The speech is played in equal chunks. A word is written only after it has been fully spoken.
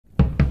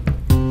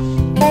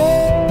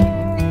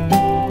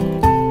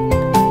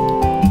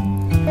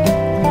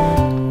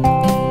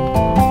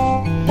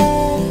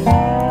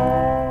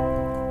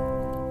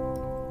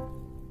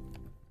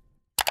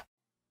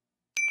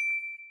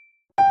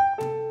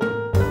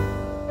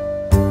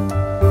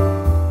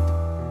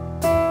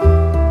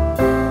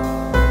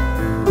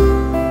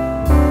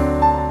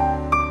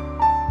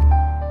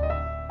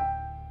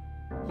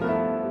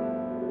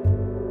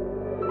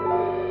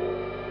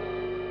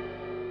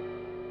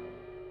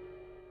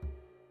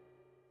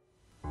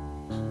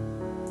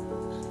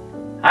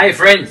Hi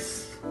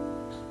friends,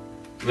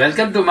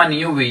 welcome to my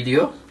new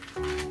video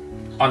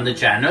on the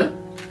channel.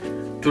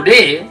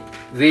 Today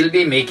we'll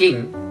be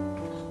making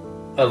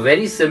a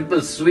very simple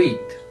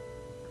sweet,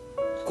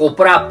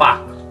 Kopra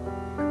Pak.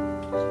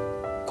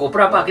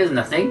 Kopra Pak is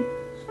nothing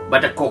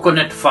but a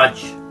coconut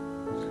fudge.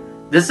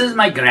 This is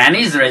my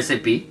granny's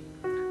recipe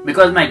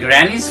because my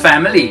granny's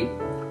family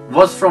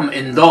was from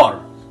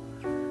Indore,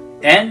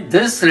 and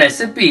this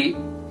recipe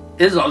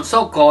is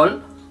also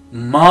called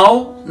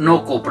Mawa no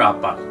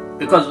Kopra Pak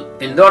because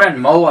Indore and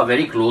Mawa are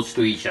very close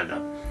to each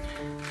other.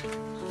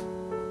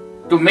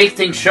 To make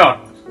things short,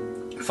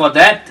 for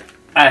that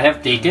I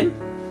have taken,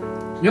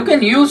 you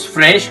can use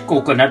fresh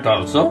coconut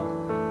also,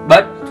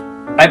 but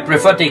I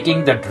prefer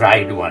taking the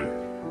dried one.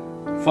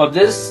 For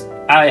this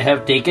I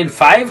have taken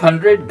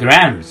 500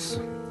 grams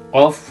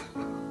of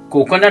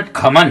coconut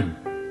khaman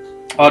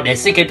or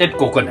desiccated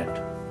coconut,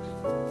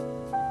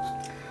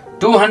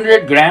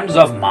 200 grams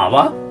of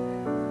mawa,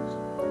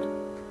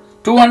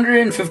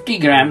 250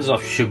 grams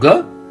of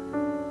sugar,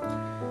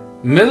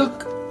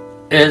 milk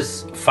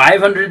is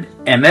 500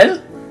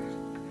 ml.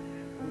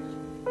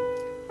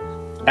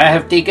 I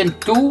have taken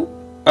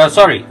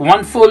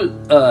 1 full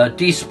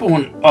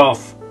teaspoon of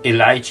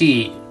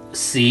elaichi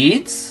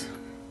seeds.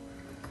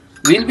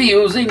 We'll be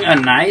using a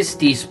nice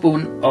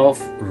teaspoon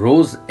of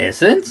rose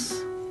essence,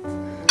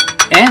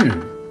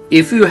 and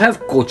if you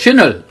have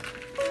cochineal,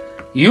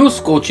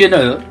 use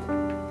cochineal,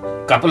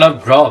 couple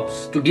of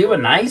drops to give a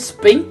nice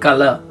pink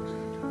color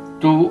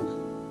to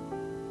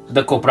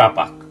the Kopra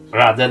Pak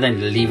rather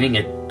than leaving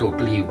it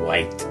totally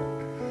white.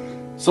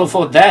 So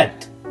for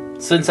that,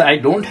 since I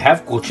don't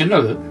have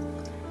cochineal,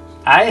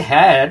 I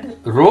had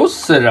rose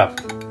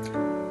syrup.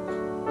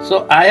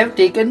 So I have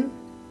taken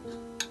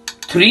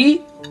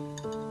 3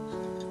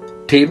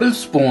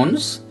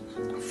 tablespoons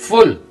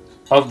full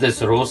of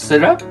this rose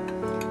syrup,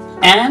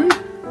 and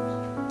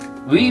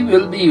we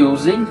will be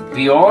using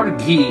pure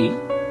ghee,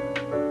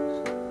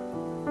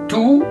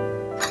 2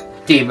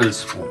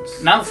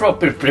 tablespoons. Now for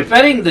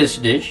preparing this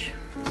dish,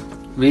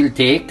 we'll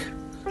take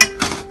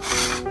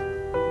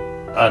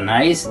a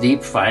nice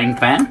deep frying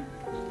pan,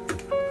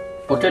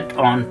 put it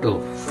on to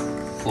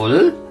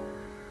full,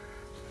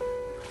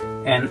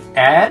 and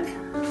add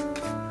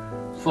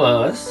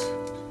first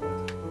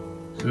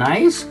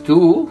nice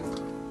 2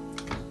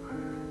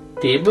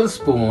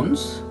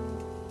 tablespoons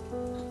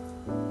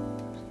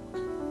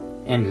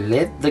and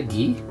let the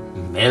ghee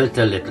melt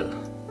a little.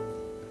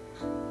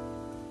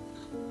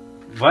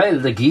 While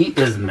the ghee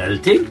is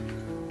melting,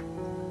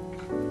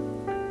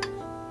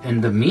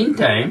 in the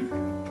meantime,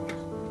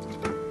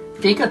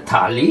 take a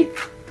thali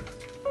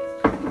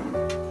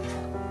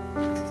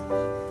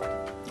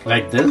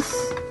like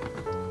this,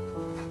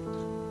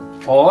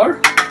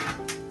 or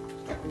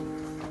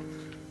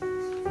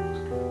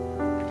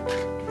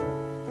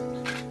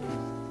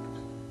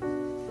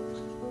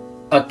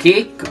a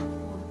cake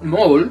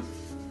mold.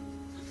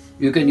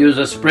 You can use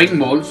a spring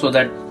mold so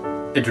that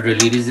it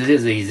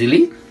releases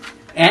easily,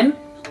 and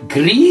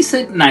grease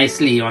it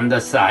nicely on the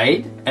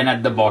side and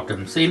at the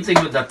bottom. Same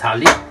thing with the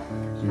thali,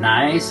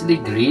 nicely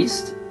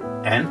greased,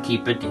 and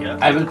keep it here.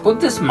 I will put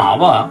this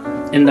mawa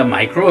in the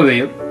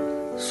microwave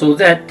so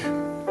that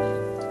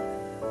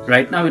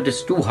right now it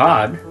is too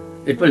hard,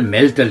 it will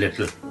melt a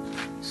little,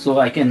 so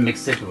I can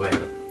mix it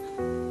well.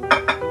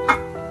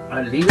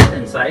 I'll leave it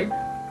inside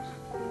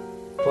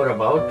for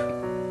about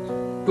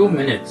 2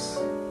 minutes.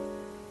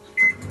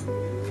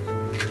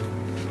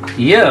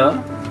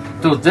 Here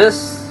to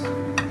this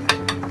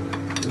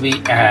we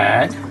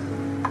add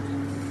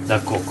the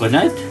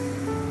coconut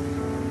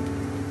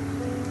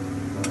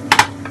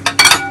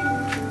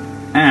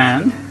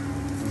and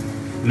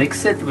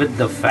mix it with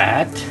the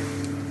fat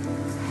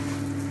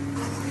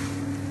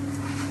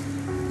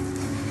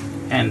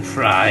and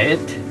fry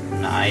it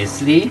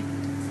nicely,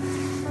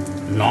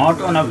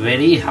 not on a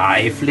very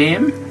high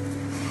flame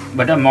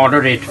but a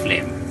moderate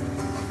flame.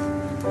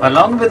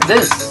 Along with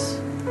this,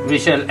 we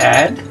shall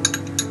add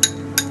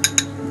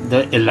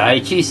the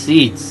elaichi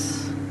seeds.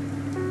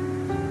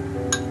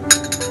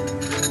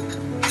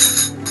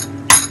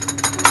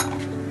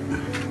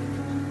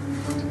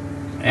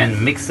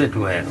 And mix it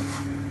well.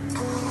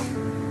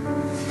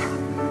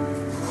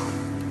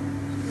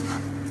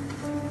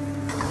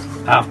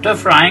 After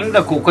frying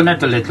the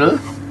coconut a little,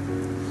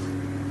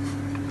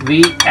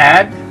 we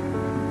add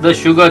the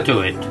sugar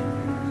to it.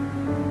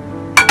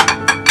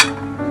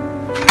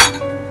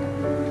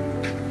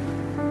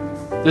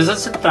 This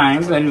is the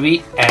time when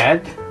we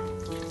add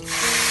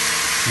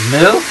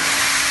milk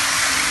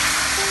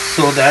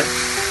so that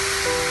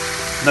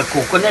the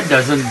coconut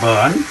doesn't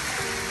burn.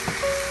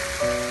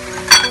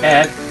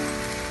 Add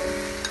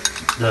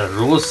the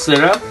rose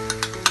syrup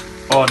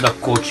or the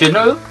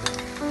cochineal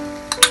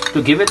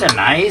to give it a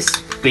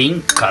nice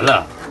pink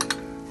color.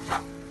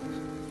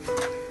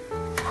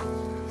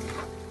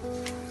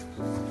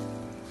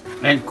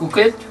 And cook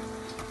it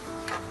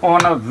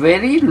on a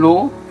very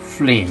low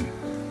flame.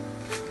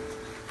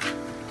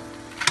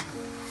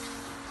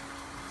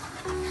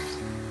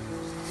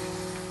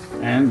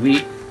 And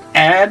we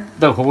add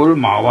the whole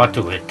mawa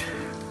to it.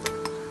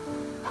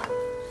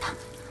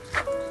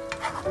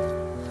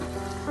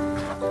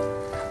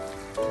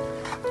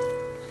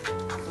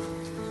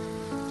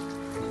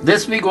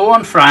 this we go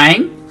on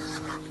frying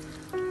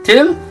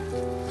till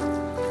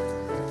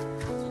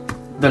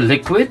the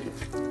liquid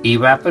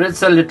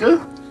evaporates a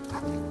little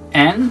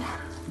and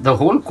the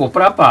whole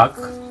Kopra Pak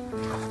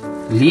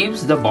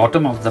leaves the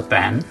bottom of the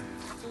pan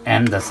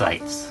and the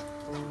sides.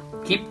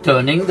 Keep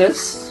turning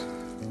this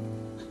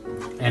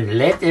and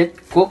let it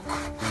cook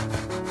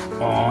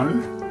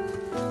on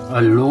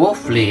a low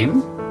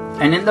flame,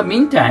 and in the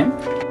meantime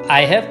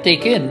I have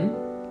taken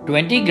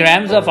 20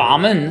 grams of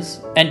almonds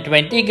and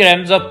 20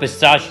 grams of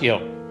pistachio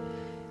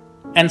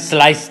and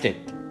sliced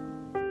it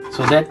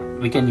so that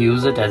we can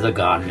use it as a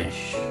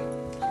garnish.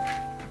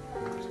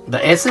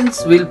 The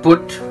essence we'll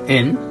put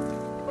in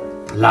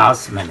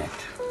last minute.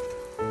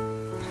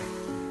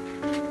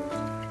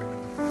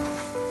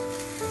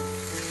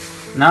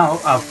 Now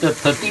after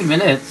 30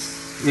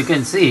 minutes you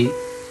can see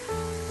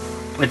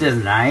it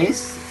is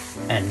nice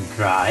and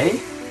dry.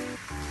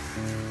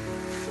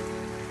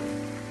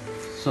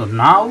 So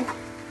now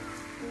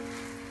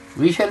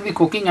we shall be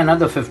cooking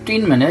another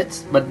 15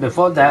 minutes, but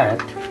before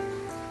that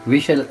we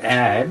shall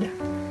add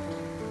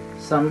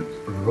some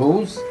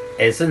rose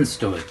essence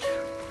to it,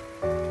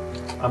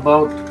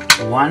 about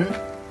 1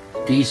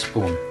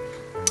 teaspoon.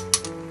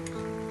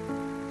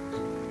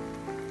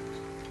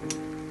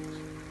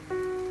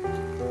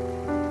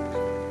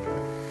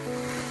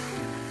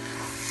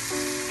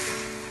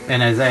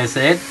 And as I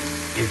said,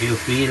 if you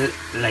feel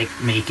like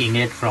making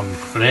it from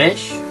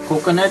fresh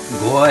coconut,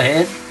 go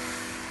ahead,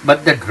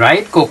 but the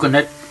dried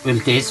coconut will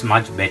taste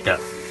much better.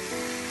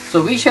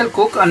 So we shall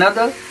cook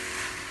another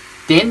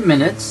 10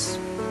 minutes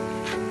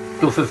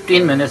to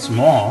 15 minutes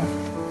more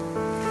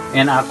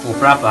and our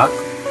Kopra Pak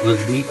will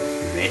be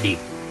ready.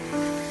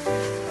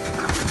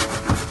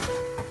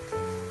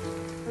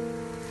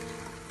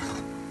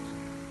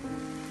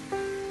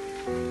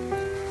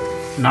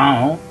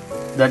 Now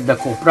that the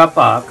Kopra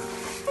Pak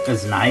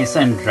is nice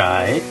and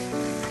dry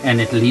and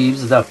it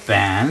leaves the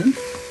pan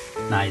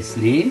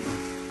nicely,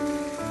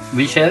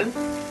 we shall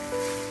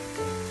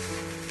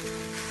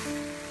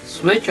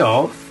switch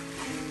off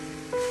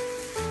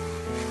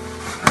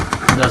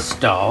the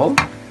stove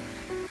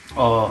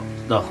or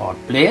the hot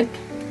plate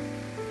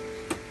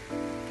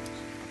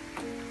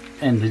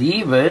and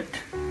leave it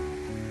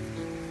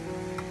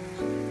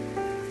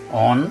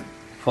on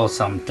for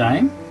some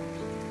time,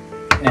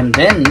 and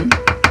then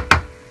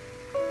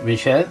we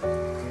shall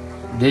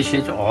dish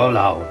it all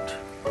out.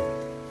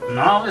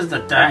 Now is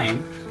the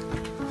time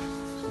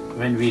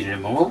when we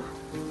remove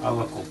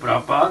our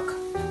Kopra Pak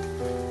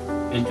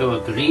into a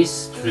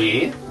grease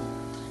tray.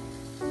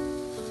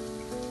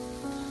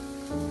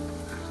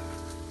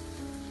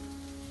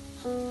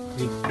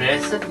 We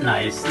press it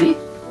nicely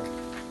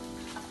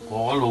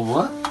all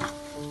over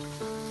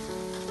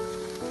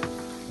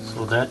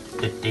so that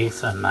it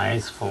takes a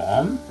nice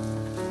form.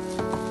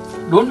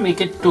 Don't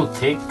make it too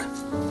thick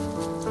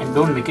and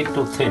don't make it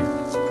too thin.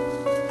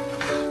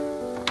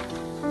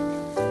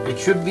 It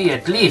should be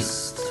at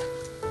least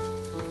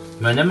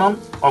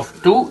minimum of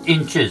 2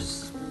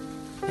 inches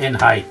in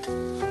height.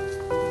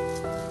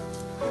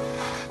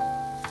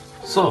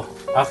 So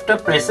after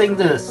pressing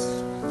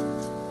this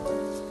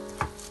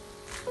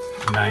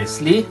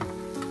nicely,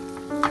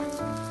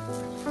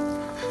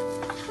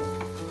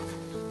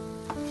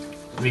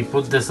 we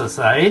put this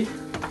aside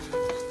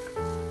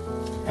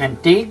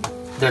and take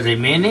the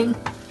remaining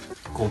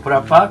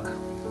Kopra Pak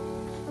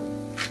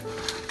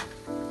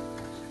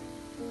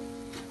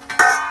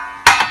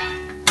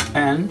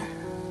and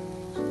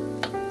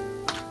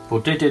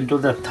put it into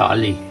the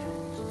thali.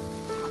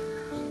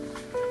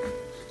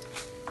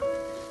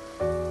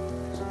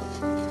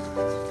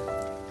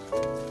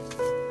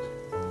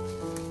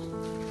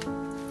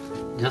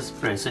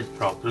 Just press it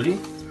properly,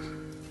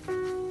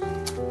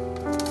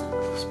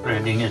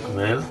 spreading it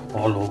well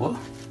all over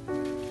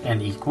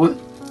and equal.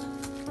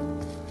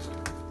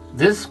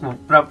 This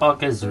Kopra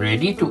Pak is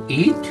ready to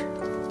eat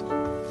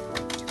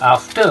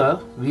after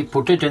we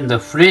put it in the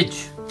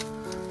fridge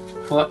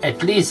for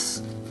at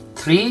least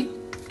 3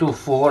 to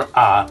 4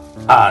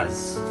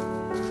 hours.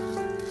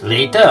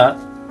 Later,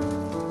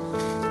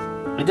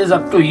 it is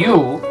up to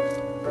you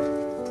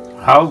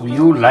how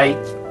you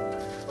like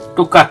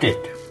to cut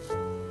it.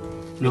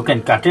 You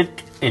can cut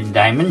it in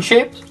diamond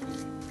shape.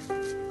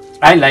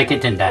 I like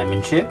it in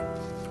diamond shape,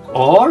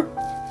 or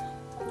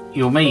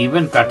you may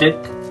even cut it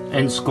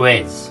in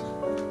squares.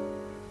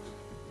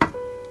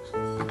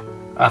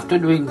 After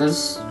doing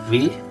this,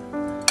 we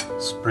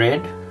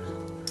spread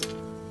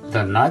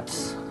the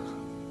nuts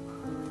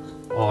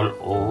all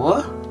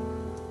over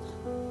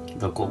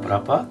the Kopra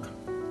Pak.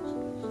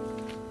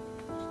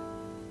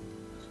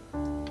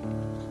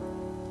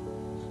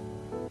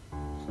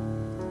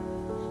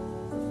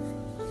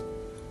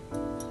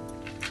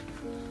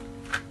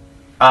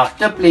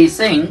 After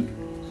placing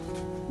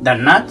the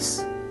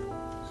nuts,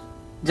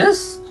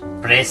 just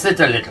press it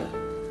a little,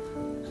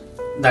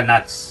 the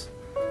nuts,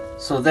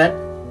 so that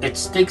it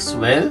sticks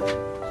well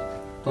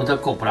to the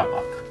Kopra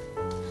Pak.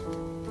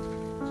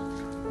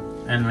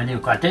 And when you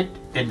cut it,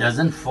 it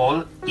doesn't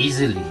fall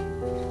easily.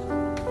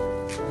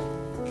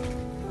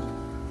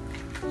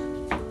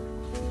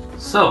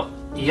 So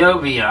here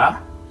we are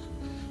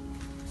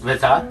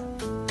with our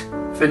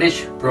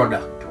finished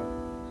product.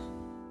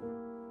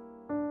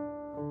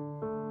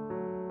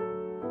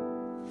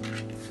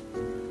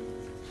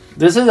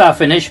 This is our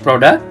finished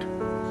product.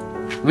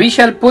 We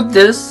shall put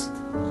this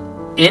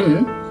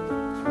in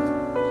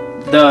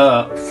the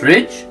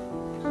fridge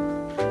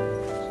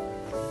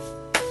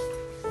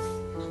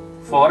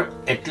for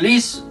at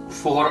least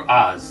 4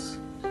 hours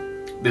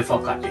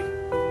before cutting.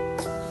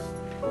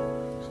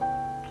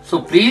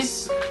 So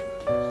please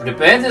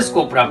prepare this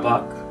Kopra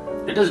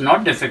Pak. It is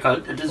not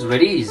difficult, it is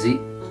very easy,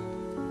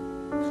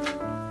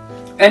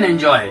 and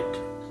enjoy it.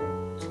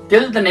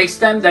 Till the next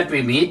time that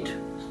we meet,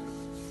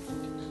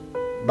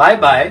 bye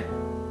bye,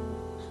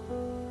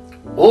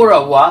 au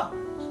revoir,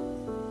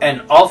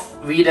 and auf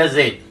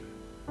Wiedersehen.